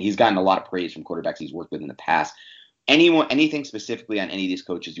gotten a lot of praise from quarterbacks he's worked with in the past. Anything specifically on any of these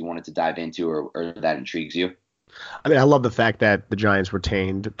coaches you wanted to dive into or that intrigues you? I mean, I love the fact that the Giants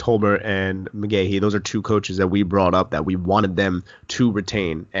retained Tolbert and McGahee. Those are two coaches that we brought up that we wanted them to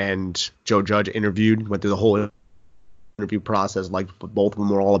retain. And Joe Judge went through the whole interview process, like what both of them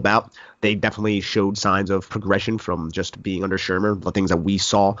were all about. They definitely showed signs of progression from just being under Shermer, the things that we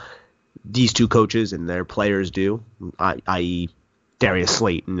saw these two coaches and their players do, i.e. Darius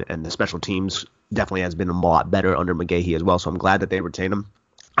Slayton, and the special teams definitely has been a lot better under McGahee as well. So I'm glad that they retained him.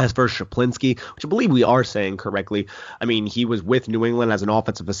 As for Shaplinsky, which I believe we are saying correctly, I mean, he was with New England as an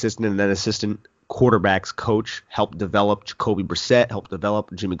offensive assistant and then assistant quarterbacks coach, helped develop Jacoby Brissett, helped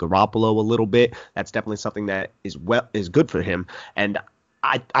develop Jimmy Garoppolo a little bit. That's definitely something that is good for him. And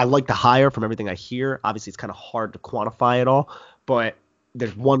I like the hire from everything I hear. Obviously, it's kind of hard to quantify it all, but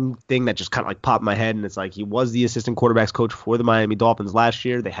there's one thing that just kind of like popped in my head, and it's like he was the assistant quarterbacks coach for the Miami Dolphins last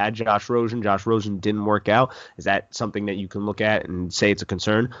year. They had Josh Rosen. Josh Rosen didn't work out. Is that something that you can look at and say it's a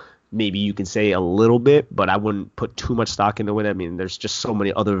concern? Maybe you can say a little bit, but I wouldn't put too much stock into it. I mean, there's just so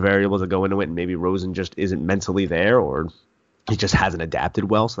many other variables that go into it, and maybe Rosen just isn't mentally there, or he just hasn't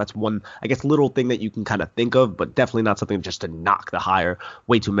adapted well. So that's one, I guess, little thing that you can kind of think of, but definitely not something just to knock the hire.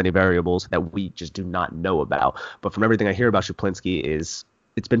 Way too many variables that we just do not know about. But from everything I hear about Shaplinsky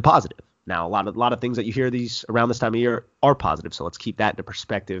it's been positive. Now, a lot of things that you hear these around this time of year are positive, so let's keep that into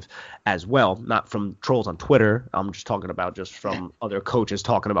perspective as well. Not from trolls on Twitter. I'm just talking about just from other coaches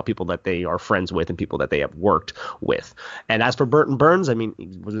talking about people that they are friends with and people that they have worked with. And as for Burton Burns, I mean, he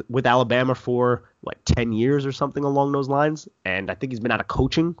was with Alabama for 10 years or something along those lines, and I think he's been out of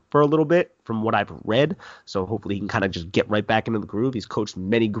coaching for a little bit from what I've read, so hopefully he can kind of just get right back into the groove. He's coached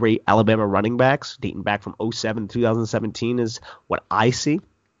many great Alabama running backs dating back from 2007 to 2017 is what I see.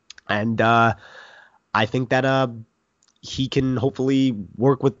 And I think that he can hopefully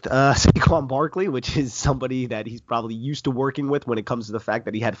work with Saquon Barkley, which is somebody that he's probably used to working with when it comes to the fact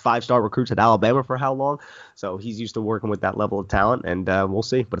that he had 5-star recruits at Alabama for how long. So he's used to working with that level of talent, and we'll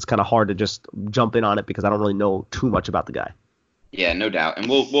see. But it's kind of hard to just jump in on it because I don't really know too much about the guy. Yeah, no doubt. And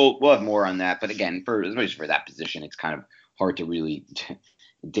we'll have more on that. But again, for that position, it's kind of hard to really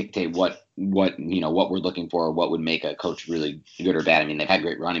dictate what we're looking for, or what would make a coach really good or bad. I mean, they've had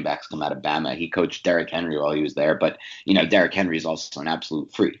great running backs come out of Bama. He coached Derrick Henry while he was there, but Derrick Henry is also an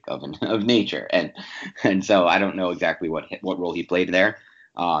absolute freak of nature, and so I don't know exactly what role he played there.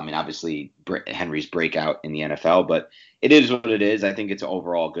 And obviously Henry's breakout in the NFL, but it is what it is. I think it's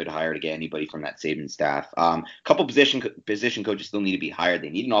overall a good hire to get anybody from that Saban staff. A couple position coaches still need to be hired. They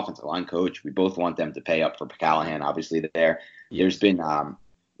need an offensive line coach. We both want them to pay up for Callahan. Obviously, there's been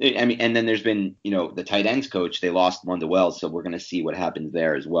and then there's been, the tight ends coach. They lost one to Wells, so we're going to see what happens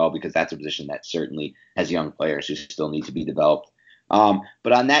there as well, because that's a position that certainly has young players who still need to be developed.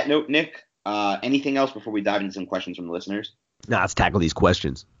 But on that note, Nick, Anything else before we dive into some questions from the listeners? Now let's tackle these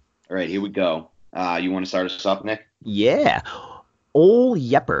questions. All right, here we go. You want to start us off, Nick? Yeah. Ol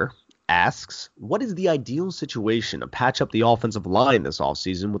Yepper asks, what is the ideal situation to patch up the offensive line this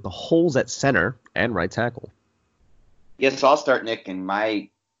offseason with the holes at center and right tackle? Yes, so I'll start, Nick, and my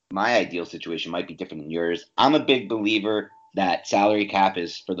ideal situation might be different than yours. I'm a big believer that salary cap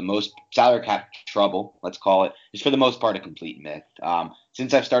trouble, let's call it, is for the most part a complete myth.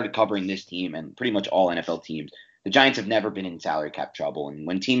 Since I've started covering this team and pretty much all NFL teams, the Giants have never been in salary cap trouble. And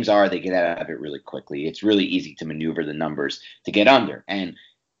when teams are, they get out of it really quickly. It's really easy to maneuver the numbers to get under. And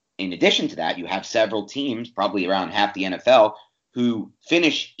in addition to that, you have several teams, probably around half the NFL, who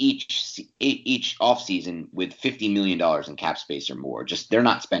finish each offseason with $50 million in cap space or more. Just they're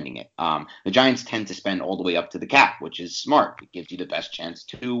not spending it. The Giants tend to spend all the way up to the cap, which is smart. It gives you the best chance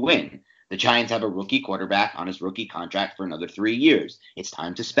to win. The Giants have a rookie quarterback on his rookie contract for another 3 years. It's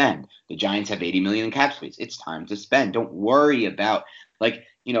time to spend. The Giants have $80 million in cap space. It's time to spend. Don't worry about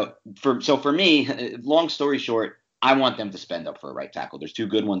for me, long story short, I want them to spend up for a right tackle. There's two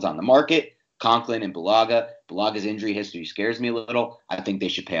good ones on the market, Conklin and Bulaga. Bulaga's injury history scares me a little. I think they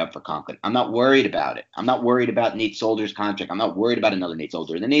should pay up for Conklin. I'm not worried about it. I'm not worried about Nate Solder's contract. I'm not worried about another Nate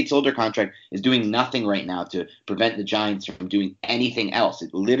Solder. The Nate Solder contract is doing nothing right now to prevent the Giants from doing anything else.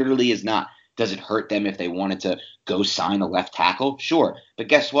 It literally is not. Does it hurt them if they wanted to go sign a left tackle? Sure. But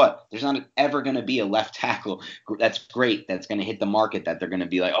guess what? There's not ever going to be a left tackle that's great, that's going to hit the market, that they're going to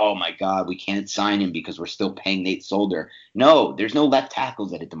be like, oh, my God, we can't sign him because we're still paying Nate Solder. No, there's no left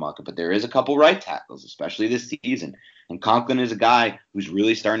tackles that hit the market, but there is a couple right tackles, especially this season. And Conklin is a guy who's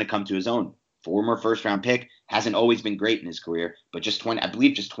really starting to come to his own. Former first-round pick, hasn't always been great in his career, but just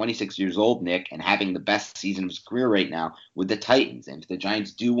 26 years old, Nick, and having the best season of his career right now with the Titans. And if the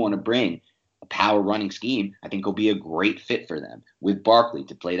Giants do want to bring a power running scheme, I think will be a great fit for them with Barkley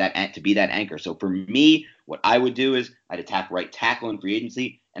to play that, to be that anchor. So for me, what I would do is I'd attack right tackle in free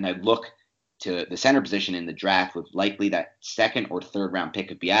agency, and I'd look to the center position in the draft with likely that second or third round pick.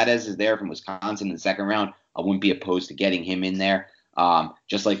 If Biadasz is there from Wisconsin in the second round, I wouldn't be opposed to getting him in there.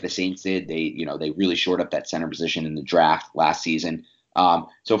 Just like the Saints did, they really shored up that center position in the draft last season.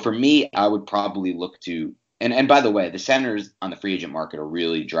 So for me, I would probably look to. And by the way, the centers on the free agent market are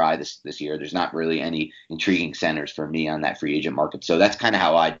really dry this year. There's not really any intriguing centers for me on that free agent market. So that's kind of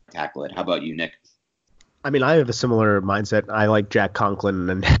how I tackle it. How about you, Nick? I mean, I have a similar mindset. I like Jack Conklin,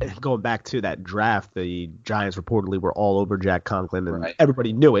 and going back to that draft, the Giants reportedly were all over Jack Conklin, and right.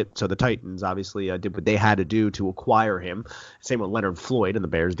 Everybody knew it. So the Titans obviously did what they had to do to acquire him. Same with Leonard Floyd, and the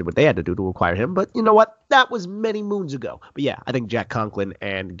Bears did what they had to do to acquire him. But you know what? That was many moons ago. But yeah, I think Jack Conklin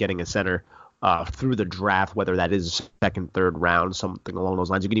and getting a center through the draft, whether that is second, third round, something along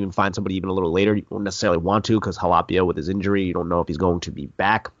those lines. You can even find somebody even a little later. You don't necessarily want to because Jalapio with his injury, you don't know if he's going to be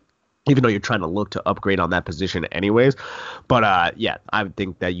back, even though you're trying to look to upgrade on that position anyways. But, yeah, I would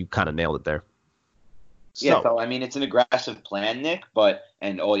think that you kind of nailed it there. So, I mean, it's an aggressive plan, Nick,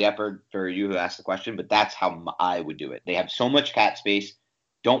 and Yepper for you who asked the question, but that's how I would do it. They have so much cap space.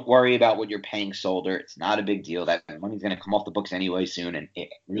 Don't worry about what you're paying Solder. It's not a big deal. That money's going to come off the books anyway soon, and it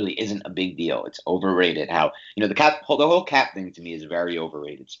really isn't a big deal. It's overrated. The whole cap thing to me is very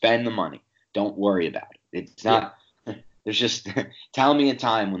overrated. Spend the money. Don't worry about it. It's not. Yeah. There's just tell me a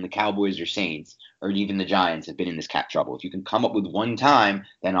time when the Cowboys or Saints or even the Giants have been in this cap trouble. If you can come up with one time,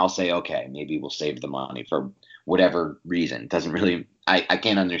 then I'll say, okay, maybe we'll save the money for whatever reason. It doesn't really. I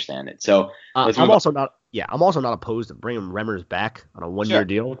can't understand it. So I'm also not opposed to bringing Remmers back on a one-year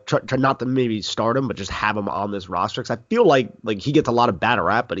deal. Try not to maybe start him, but just have him on this roster. Because I feel like he gets a lot of bad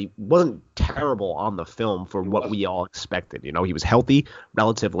rap, but he wasn't terrible on the film for what we all expected. You know, he was healthy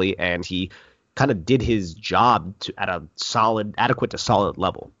relatively, and he kind of did his job at a adequate to solid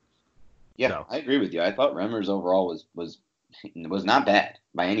level. Yeah, so. I agree with you. I thought Remmers overall was not bad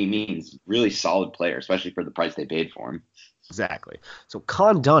by any means. Really solid player, especially for the price they paid for him. Exactly. So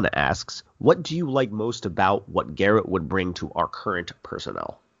Con Dunn asks, what do you like most about what Garrett would bring to our current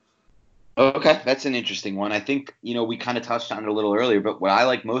personnel? Okay, that's an interesting one. I think, we kind of touched on it a little earlier, but what I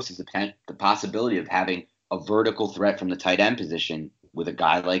like most is the possibility of having a vertical threat from the tight end position with a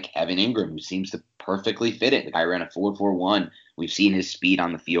guy like Evan Ingram, who seems to perfectly fit it. The guy ran a 4.41. We've seen his speed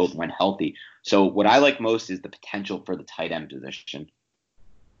on the field when healthy. So what I like most is the potential for the tight end position.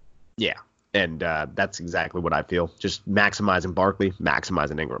 Yeah. And that's exactly what I feel. Just maximizing Barkley,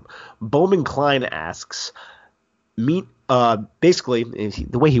 maximizing Ingram. Bowman Klein asks, basically,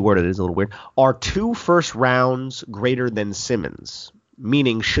 the way he worded it is a little weird, are 2 first rounds greater than Simmons?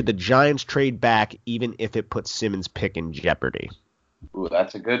 Meaning, should the Giants trade back even if it puts Simmons' pick in jeopardy? Ooh,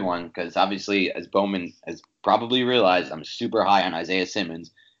 that's a good one because obviously, as Bowman has probably realized, I'm super high on Isaiah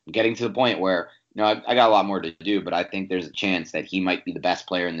Simmons. getting to the point where, I got a lot more to do, but I think there's a chance that he might be the best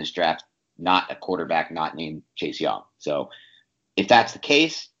player in this draft, not a quarterback not named Chase Young. So if that's the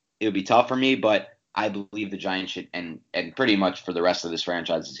case, it would be tough for me, but I believe the Giants should, and pretty much for the rest of this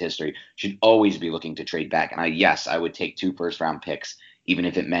franchise's history, should always be looking to trade back. And I would take 2 first-round picks, even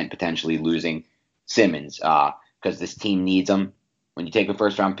if it meant potentially losing Simmons, because this team needs him. When you take a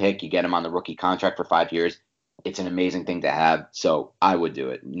first-round pick, you get him on the rookie contract for 5 years. It's an amazing thing to have, so I would do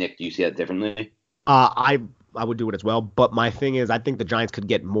it. Nick, do you see that differently? I would do it as well, but my thing is I think the Giants could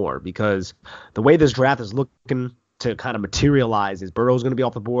get more because the way this draft is looking to kind of materialize is Burrow's going to be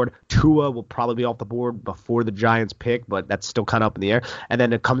off the board. Tua will probably be off the board before the Giants pick, but that's still kind of up in the air. And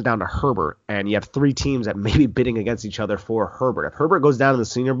then it comes down to Herbert, and you have 3 teams that may be bidding against each other for Herbert. If Herbert goes down in the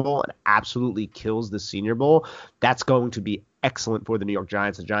Senior Bowl and absolutely kills the Senior Bowl, that's going to be excellent for the New York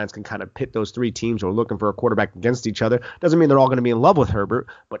Giants. The Giants can kind of pit those 3 teams who are looking for a quarterback against each other. Doesn't mean they're all going to be in love with Herbert,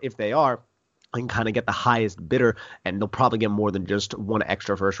 but if they are, I can kind of get the highest bidder, and they'll probably get more than just 1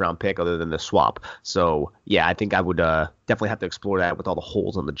 extra first-round pick other than the swap. So, yeah, I think I would definitely have to explore that with all the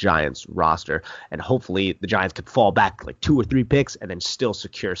holes on the Giants roster, and hopefully the Giants could fall back like 2 or 3 picks and then still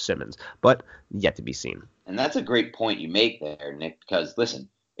secure Simmons. But yet to be seen. And that's a great point you make there, Nick, because, listen,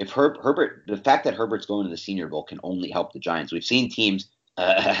 if Herbert, the fact that Herbert's going to the Senior Bowl can only help the Giants. We've seen teams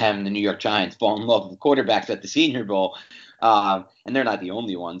having the New York Giants fall in love with quarterbacks at the Senior Bowl, and they're not the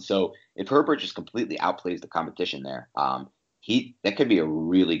only ones. So if Herbert just completely outplays the competition there, that could be a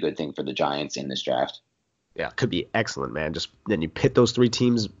really good thing for the Giants in this draft. Yeah, it could be excellent, man. Just then you pit those 3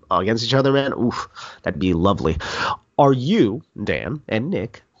 teams against each other, man. Oof, that'd be lovely. Are you, Dan and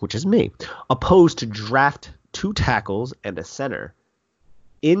Nick, which is me, opposed to draft 2 tackles and a center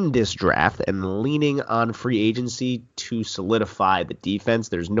in this draft and leaning on free agency to solidify the defense?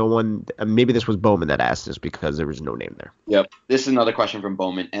 There's no one. Maybe this was Bowman that asked this because there was no name there. Yep. This is another question from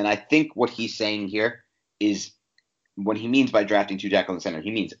Bowman. And I think what he's saying here is what he means by drafting 2 tackles and center. He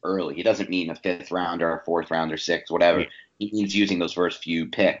means early. He doesn't mean a 5th round or a 4th round or 6th, whatever. He means using those first few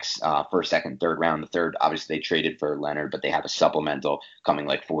picks, first, second, third round. The third, obviously, they traded for Leonard, but they have a supplemental coming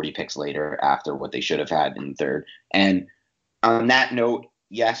like 40 picks later after what they should have had in the third. And on that note,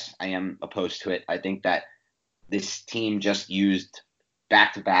 yes, I am opposed to it. I think that this team just used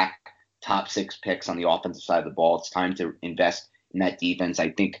back-to-back top 6 picks on the offensive side of the ball. It's time to invest in that defense. I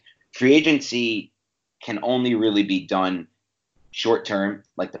think free agency can only really be done short-term,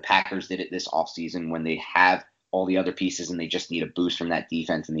 like the Packers did it this offseason when they have all the other pieces and they just need a boost from that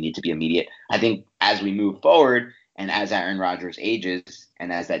defense and they need to be immediate. I think as we move forward and as Aaron Rodgers ages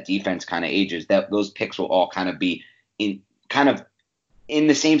and as that defense kind of ages, that those picks will all kind of be in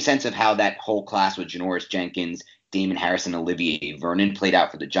the same sense of how that whole class with Janoris Jenkins, Damon Harrison, Olivier Vernon played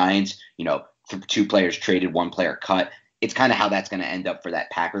out for the Giants. 2 players traded, 1 player cut. It's kind of how that's going to end up for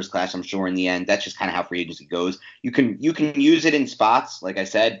that Packers class, I'm sure, in the end. That's just kind of how free agency goes. You can use it in spots, like I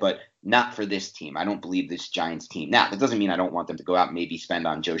said, but not for this team. I don't believe this Giants team. Now, that doesn't mean I don't want them to go out and maybe spend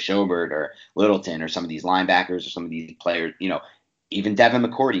on Joe Schobert or Littleton or some of these linebackers or some of these players. Even Devin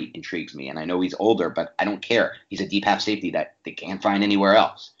McCourty intrigues me, and I know he's older, but I don't care. He's a deep half safety that they can't find anywhere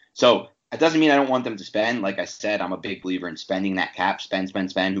else. So it doesn't mean I don't want them to spend. Like I said, I'm a big believer in spending that cap. Spend.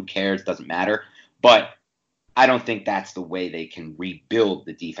 Who cares? Doesn't matter. But I don't think that's the way they can rebuild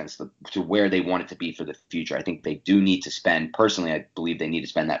the defense to where they want it to be for the future. I think they do need to spend. Personally, I believe they need to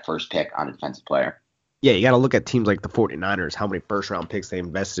spend that first pick on a defensive player. Yeah, you got to look at teams like the 49ers, how many first-round picks they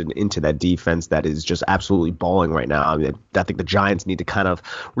invested into that defense that is just absolutely balling right now. I mean, I think the Giants need to kind of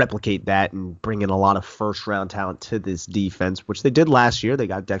replicate that and bring in a lot of first-round talent to this defense, which they did last year. They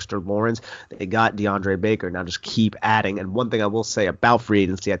got Dexter Lawrence. They got DeAndre Baker. Now just keep adding. And one thing I will say about free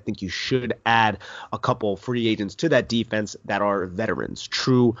agency, I think you should add a couple free agents to that defense that are veterans,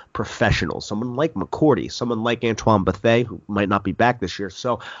 true professionals, someone like McCourty, someone like Antoine Bethea, who might not be back this year.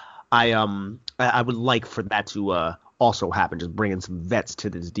 So I would like for that to also happen, just bringing some vets to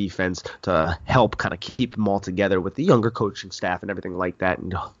this defense to help kind of keep them all together with the younger coaching staff and everything like that,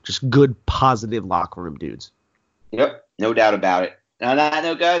 and just good, positive locker room dudes. Yep, no doubt about it. And on that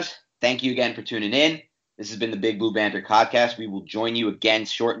note, guys, thank you again for tuning in. This has been the Big Blue Banter podcast. We will join you again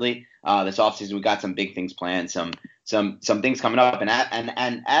shortly. This offseason, we got some big things planned, some things coming up.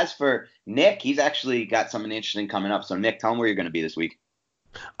 And as for Nick, he's actually got something interesting coming up. So, Nick, tell him where you're going to be this week.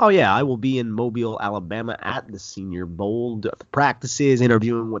 Oh, yeah, I will be in Mobile, Alabama at the Senior Bowl, the practices,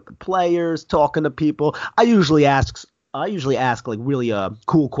 interviewing with the players, talking to people. I usually ask like really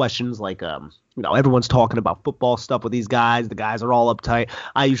cool questions like everyone's talking about football stuff with these guys. The guys are all uptight.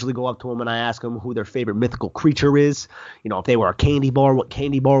 I usually go up to them and I ask them who their favorite mythical creature is. If they were a candy bar, what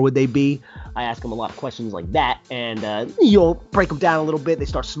candy bar would they be? I ask them a lot of questions like that, and break them down a little bit. They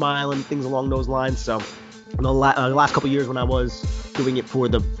start smiling, things along those lines. So the last couple of years when I was doing it for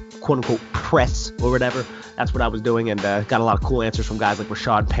the quote-unquote press or whatever, that's what I was doing, and got a lot of cool answers from guys like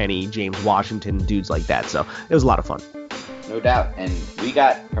Rashad Penny, James Washington, dudes like that. So it was a lot of fun. No doubt. And we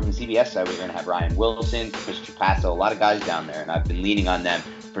got, from the CBS side, we're going to have Ryan Wilson, Chris Trapasso, a lot of guys down there, and I've been leaning on them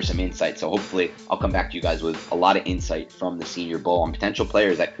for some insight. So hopefully I'll come back to you guys with a lot of insight from the Senior Bowl on potential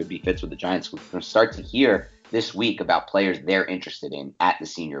players that could be fits with the Giants. We're going to start to hear this week about players they're interested in at the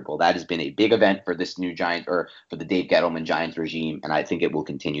Senior Bowl. That has been a big event for this new Giants, or for the Dave Gettleman Giants regime, and I think it will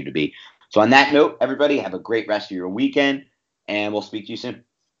continue to be. So on that note, everybody, have a great rest of your weekend, and we'll speak to you soon.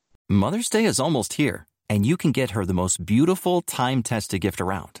 Mother's Day is almost here, and you can get her the most beautiful time-tested gift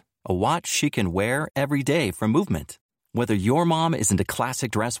around, a watch she can wear every day from Movement. Whether your mom is into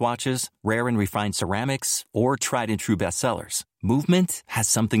classic dress watches, rare and refined ceramics, or tried-and-true bestsellers, Movement has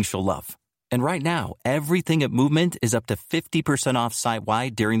something she'll love. And right now, everything at Movement is up to 50% off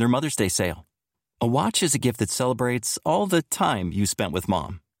site-wide during their Mother's Day sale. A watch is a gift that celebrates all the time you spent with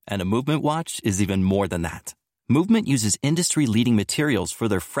mom. And a Movement watch is even more than that. Movement uses industry-leading materials for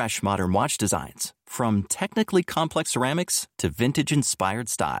their fresh, modern watch designs, from technically complex ceramics to vintage-inspired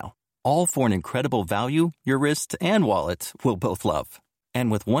style. All for an incredible value your wrist and wallet will both love. And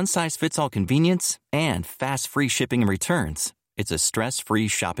with one-size-fits-all convenience and fast free shipping and returns, it's a stress-free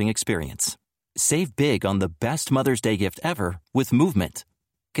shopping experience. Save big on the best Mother's Day gift ever with Movement.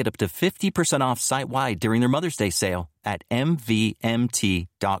 Get up to 50% off site-wide during their Mother's Day sale at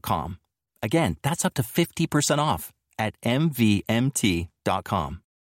MVMT.com. Again, that's up to 50% off at MVMT.com.